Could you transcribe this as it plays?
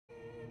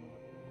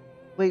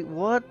Wait,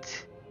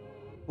 what?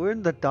 We're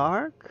in the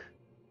dark?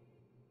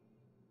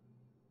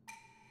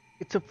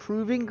 It's a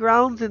proving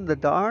grounds in the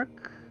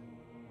dark?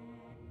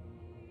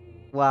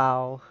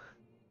 Wow.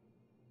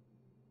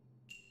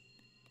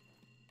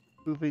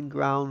 Proving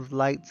grounds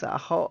lights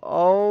out.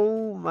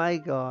 Oh my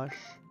gosh.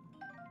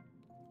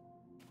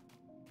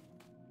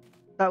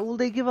 That will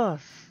they give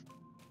us?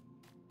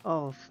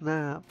 Oh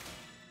snap.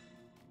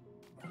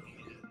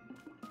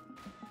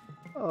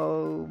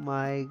 Oh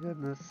my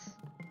goodness.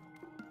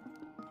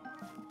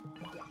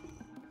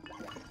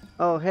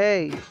 Oh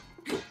hey.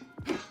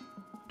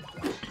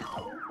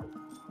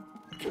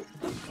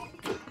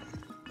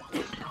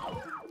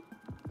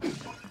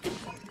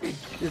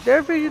 Is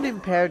their vision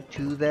impaired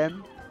too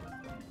then?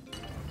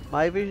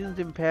 My vision's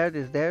impaired,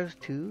 is theirs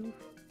too?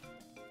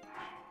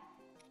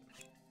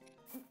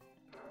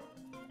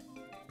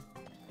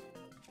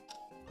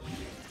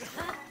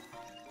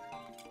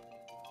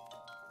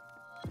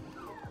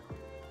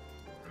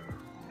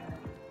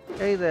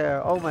 Hey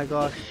there, oh my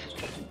gosh.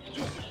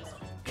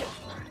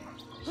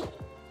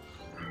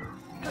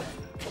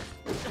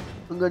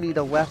 I'm gonna need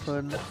a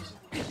weapon,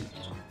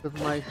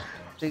 because my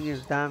thing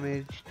is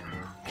damaged.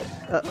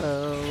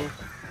 Uh-oh.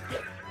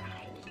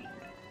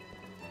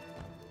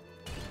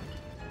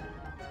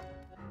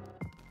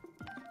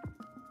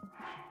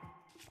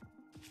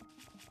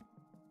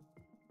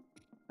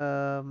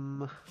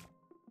 Um...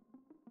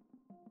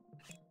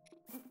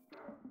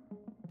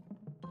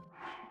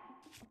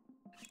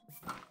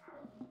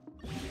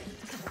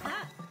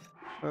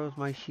 Where was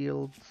my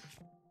shields?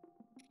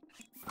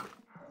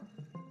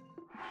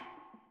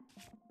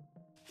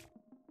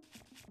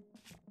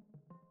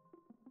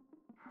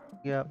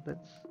 Yeah,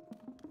 that's...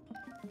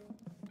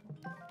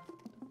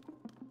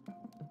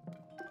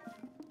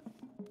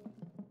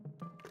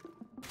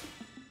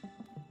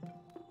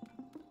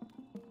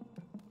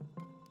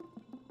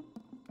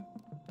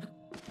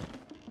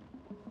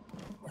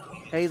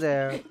 Hey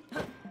there.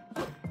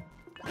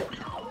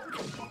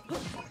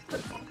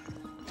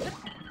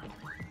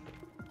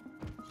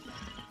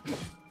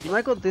 When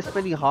I got this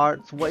many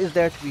hearts, what is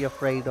there to be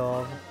afraid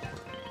of?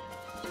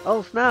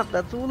 Oh snap,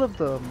 that's all of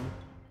them.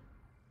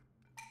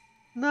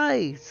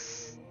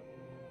 Nice.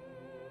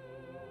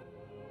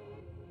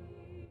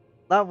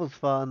 That was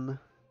fun.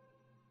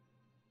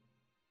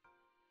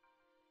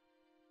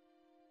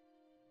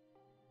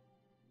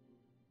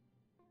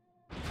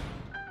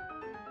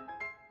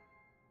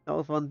 That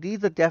was fun.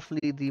 These are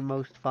definitely the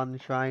most fun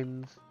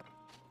shrines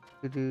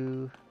to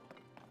do.